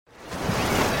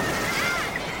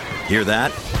Hear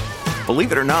that?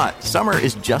 Believe it or not, summer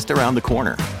is just around the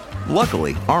corner.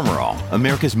 Luckily, Armor All,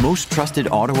 America's most trusted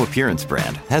auto appearance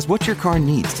brand, has what your car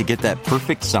needs to get that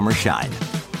perfect summer shine.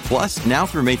 Plus, now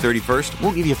through May 31st,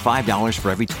 we'll give you $5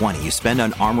 for every $20 you spend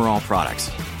on Armor All products.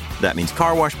 That means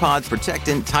car wash pods,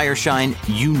 protectant, tire shine,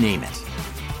 you name it.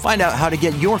 Find out how to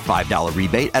get your $5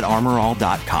 rebate at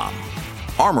armorall.com.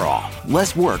 Armor All,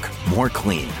 less work, more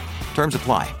clean. Terms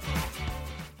apply.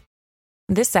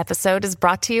 This episode is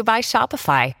brought to you by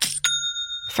Shopify.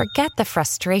 Forget the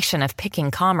frustration of picking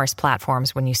commerce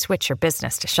platforms when you switch your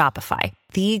business to Shopify,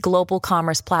 the global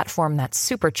commerce platform that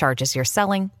supercharges your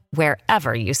selling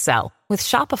wherever you sell. With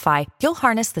Shopify, you'll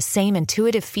harness the same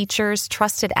intuitive features,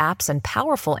 trusted apps, and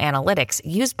powerful analytics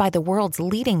used by the world's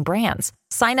leading brands.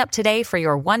 Sign up today for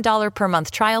your $1 per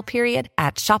month trial period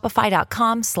at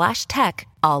shopify.com/tech,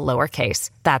 all lowercase.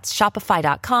 That's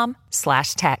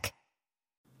shopify.com/tech.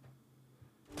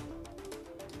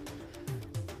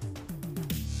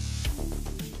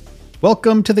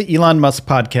 Welcome to the Elon Musk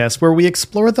podcast, where we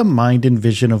explore the mind and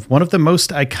vision of one of the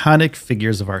most iconic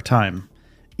figures of our time.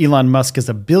 Elon Musk is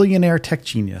a billionaire tech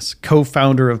genius,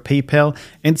 co-founder of PayPal,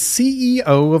 and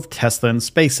CEO of Tesla and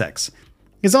SpaceX.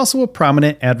 He's also a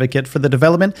prominent advocate for the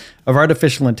development of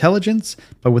artificial intelligence,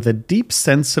 but with a deep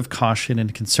sense of caution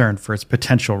and concern for its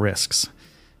potential risks.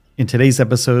 In today's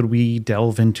episode, we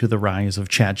delve into the rise of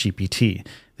ChatGPT,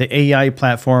 the AI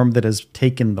platform that has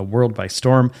taken the world by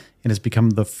storm and has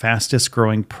become the fastest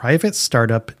growing private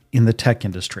startup in the tech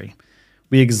industry.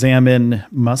 We examine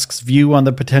Musk's view on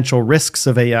the potential risks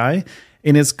of AI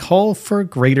and his call for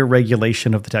greater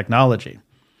regulation of the technology.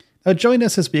 Now, join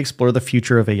us as we explore the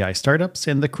future of AI startups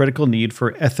and the critical need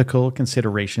for ethical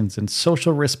considerations and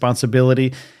social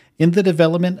responsibility in the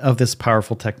development of this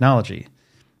powerful technology.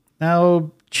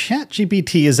 Now,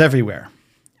 ChatGPT is everywhere,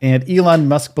 and Elon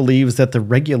Musk believes that the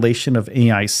regulation of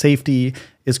AI safety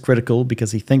is critical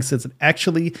because he thinks it's an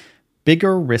actually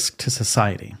bigger risk to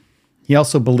society. He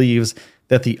also believes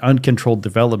that the uncontrolled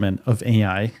development of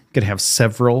AI could have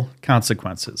several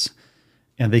consequences,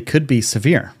 and they could be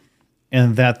severe,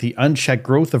 and that the unchecked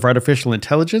growth of artificial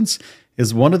intelligence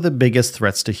is one of the biggest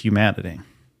threats to humanity.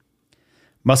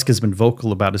 Musk has been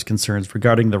vocal about his concerns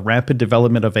regarding the rapid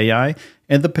development of AI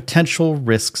and the potential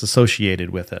risks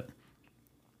associated with it.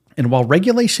 And while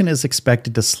regulation is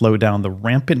expected to slow down the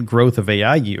rampant growth of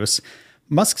AI use,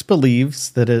 Musk believes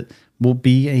that it will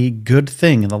be a good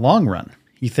thing in the long run.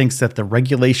 He thinks that the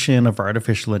regulation of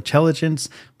artificial intelligence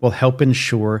will help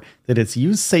ensure that it's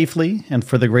used safely and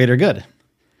for the greater good.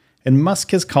 And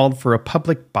Musk has called for a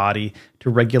public body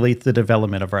to regulate the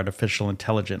development of artificial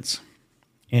intelligence.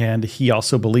 And he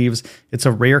also believes it's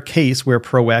a rare case where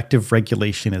proactive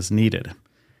regulation is needed.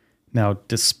 Now,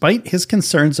 despite his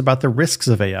concerns about the risks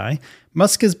of AI,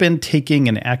 Musk has been taking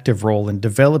an active role in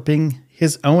developing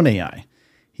his own AI.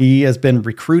 He has been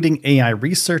recruiting AI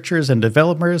researchers and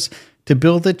developers to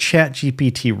build a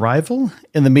ChatGPT rival,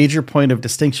 and the major point of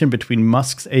distinction between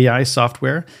Musk's AI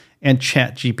software and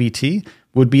ChatGPT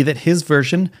would be that his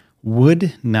version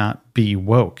would not be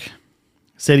woke.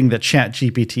 Stating that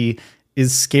ChatGPT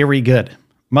is scary good,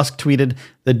 Musk tweeted,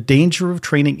 "The danger of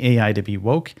training AI to be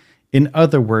woke, in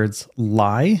other words,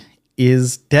 lie,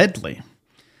 is deadly."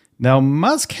 Now,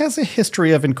 Musk has a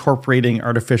history of incorporating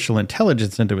artificial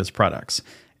intelligence into his products,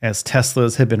 as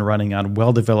Teslas have been running on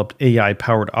well-developed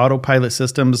AI-powered autopilot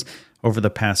systems over the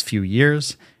past few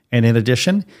years. And in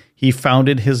addition, he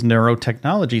founded his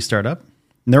neurotechnology startup,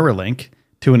 Neuralink,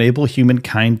 to enable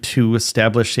humankind to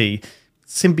establish a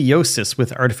symbiosis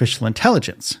with artificial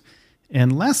intelligence.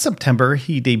 And last September,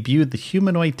 he debuted the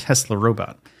humanoid Tesla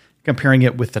robot, comparing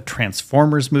it with the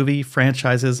Transformers movie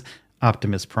franchise's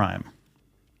Optimus Prime.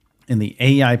 And the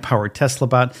AI-powered Tesla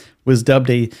bot was dubbed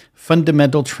a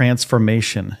fundamental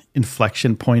transformation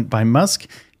inflection point by Musk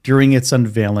during its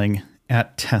unveiling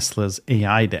at Tesla's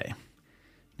AI Day.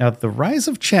 Now, the rise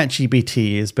of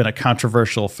ChatGPT has been a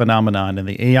controversial phenomenon in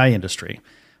the AI industry.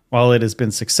 While it has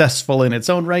been successful in its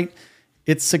own right,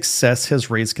 its success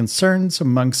has raised concerns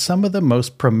among some of the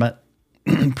most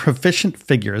proficient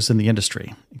figures in the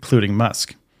industry, including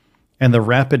Musk. And the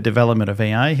rapid development of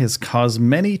AI has caused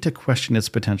many to question its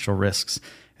potential risks,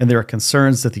 and there are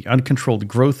concerns that the uncontrolled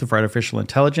growth of artificial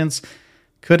intelligence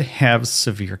could have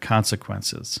severe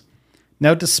consequences.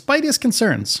 Now, despite his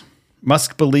concerns,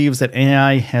 Musk believes that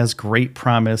AI has great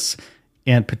promise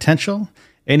and potential,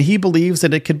 and he believes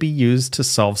that it could be used to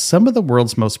solve some of the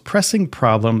world's most pressing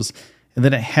problems and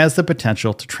that it has the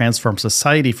potential to transform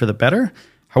society for the better.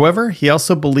 However, he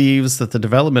also believes that the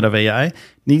development of AI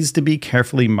needs to be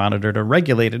carefully monitored and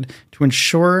regulated to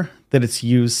ensure that it's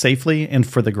used safely and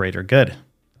for the greater good.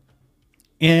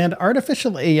 And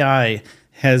artificial AI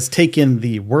has taken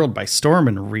the world by storm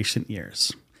in recent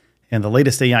years. And the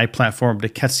latest AI platform to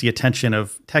catch the attention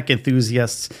of tech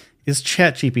enthusiasts is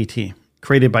ChatGPT.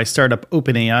 Created by startup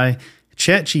OpenAI,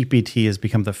 ChatGPT has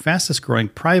become the fastest growing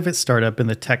private startup in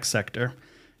the tech sector.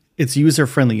 Its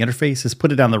user-friendly interface has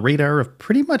put it on the radar of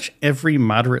pretty much every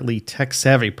moderately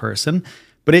tech-savvy person,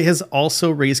 but it has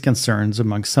also raised concerns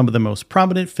among some of the most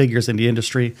prominent figures in the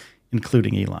industry,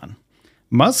 including Elon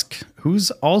Musk, who's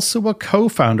also a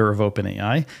co-founder of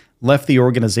OpenAI, left the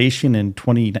organization in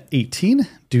 2018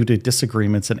 due to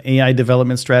disagreements in AI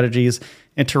development strategies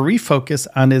and to refocus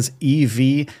on his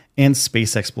EV and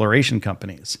space exploration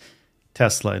companies,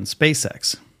 Tesla and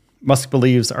SpaceX. Musk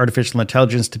believes artificial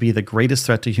intelligence to be the greatest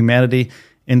threat to humanity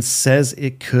and says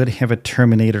it could have a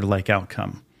Terminator-like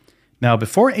outcome. Now,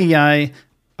 before OpenAI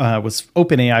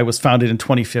was founded in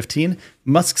 2015,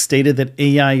 Musk stated that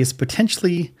AI is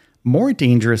potentially more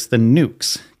dangerous than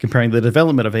nukes, comparing the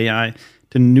development of AI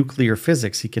to nuclear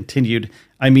physics. He continued,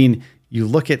 you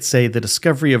look at, say, the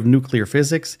discovery of nuclear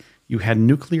physics, you had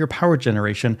nuclear power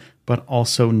generation, but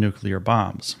also nuclear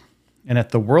bombs. And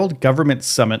at the World Government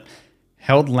Summit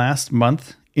held last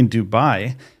month in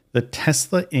Dubai, the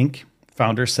Tesla Inc.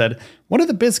 founder said, one of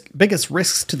the biggest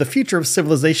risks to the future of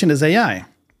civilization is AI.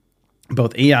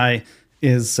 Both AI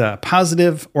is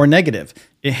positive or negative.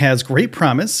 It has great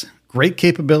promise, great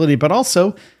capability, but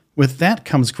also with that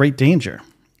comes great danger.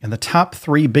 And the top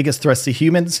 3 biggest threats to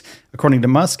humans, according to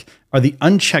Musk, are the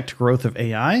unchecked growth of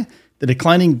AI, the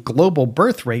declining global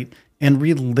birth rate, and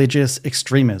religious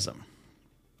extremism.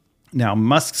 Now,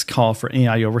 Musk's call for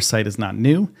AI oversight is not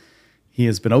new. He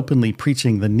has been openly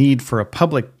preaching the need for a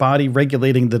public body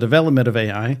regulating the development of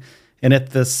AI. And at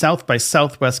the South by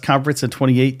Southwest conference in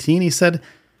 2018, he said,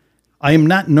 I am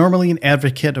not normally an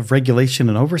advocate of regulation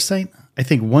and oversight. I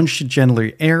think one should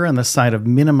generally err on the side of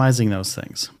minimizing those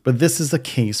things. But this is a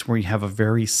case where you have a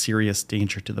very serious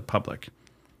danger to the public.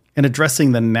 In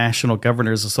addressing the National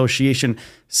Governors Association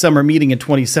summer meeting in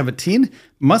 2017,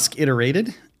 Musk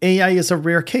iterated, AI is a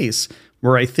rare case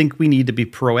where I think we need to be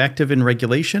proactive in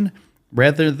regulation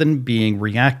rather than being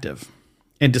reactive.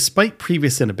 And despite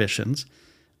previous inhibitions,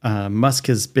 Musk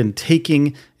has been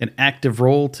taking an active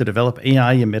role to develop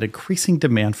AI amid increasing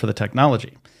demand for the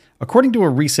technology. According to a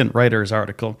recent Reuters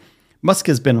article, Musk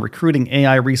has been recruiting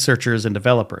AI researchers and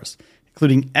developers,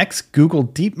 including ex-Google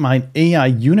DeepMind AI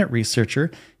unit researcher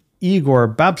Igor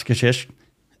Babkashich,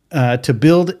 to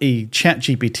build a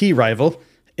ChatGPT rival.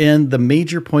 And the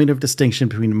major point of distinction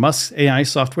between Musk's AI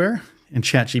software and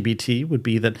ChatGPT would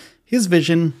be that his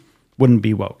vision wouldn't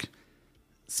be woke.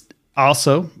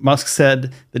 Also, Musk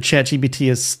said that ChatGPT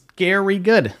is scary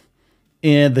good,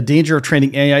 and the danger of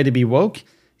training AI to be woke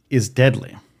is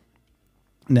deadly.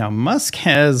 Now, Musk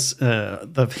has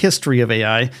the history of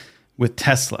AI with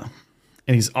Tesla,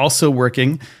 and he's also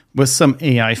working with some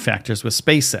AI factors with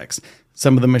SpaceX,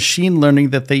 some of the machine learning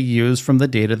that they use from the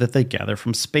data that they gather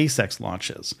from SpaceX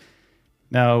launches.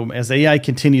 Now, as AI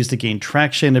continues to gain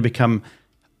traction and become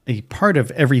a part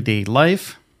of everyday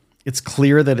life, it's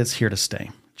clear that it's here to stay.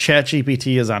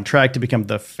 ChatGPT is on track to become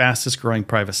the fastest growing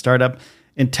private startup,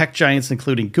 and tech giants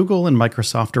including Google and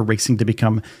Microsoft are racing to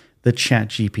become the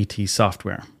ChatGPT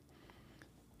software.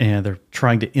 And they're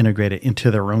trying to integrate it into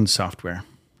their own software.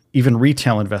 Even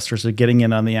retail investors are getting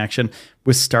in on the action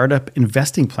with startup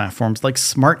investing platforms like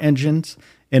Smart Engines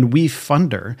and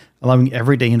WeFunder, allowing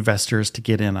everyday investors to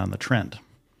get in on the trend.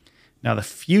 Now, the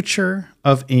future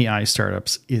of AI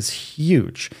startups is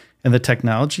huge, and the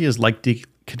technology is likely to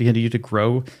continue to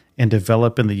grow and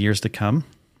develop in the years to come.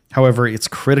 However, it's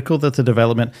critical that the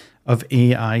development of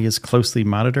AI is closely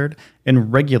monitored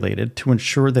and regulated to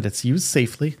ensure that it's used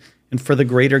safely and for the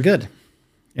greater good.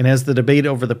 And as the debate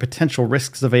over the potential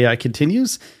risks of AI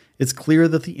continues, it's clear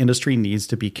that the industry needs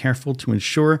to be careful to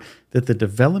ensure that the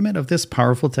development of this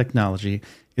powerful technology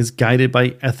is guided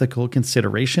by ethical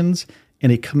considerations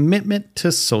and a commitment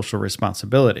to social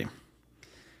responsibility.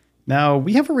 Now,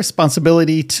 we have a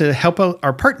responsibility to help out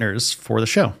our partners for the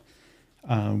show.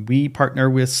 We partner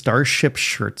with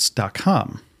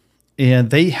StarshipShirts.com, and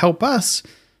they help us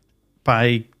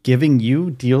by giving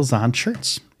you deals on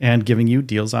shirts and giving you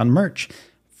deals on merch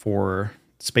for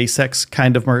SpaceX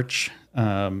kind of merch,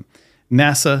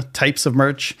 NASA types of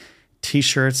merch,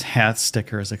 t-shirts, hats,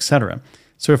 stickers, etc.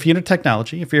 So if you're into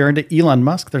technology, if you're into Elon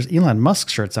Musk, there's Elon Musk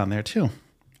shirts on there too.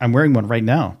 I'm wearing one right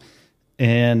now,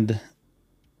 and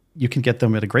you can get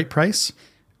them at a great price,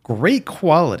 great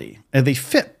quality, and they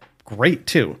fit great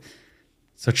too.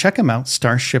 So check them out,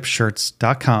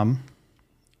 StarshipShirts.com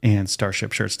and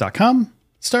StarshipShirts.com,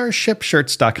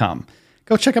 StarshipShirts.com.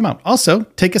 Go check them out. Also,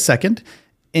 take a second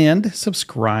and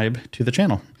subscribe to the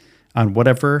channel on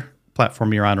whatever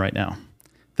platform you're on right now.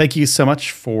 Thank you so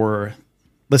much for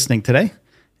listening today,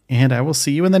 and I will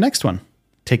see you in the next one.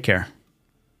 Take care.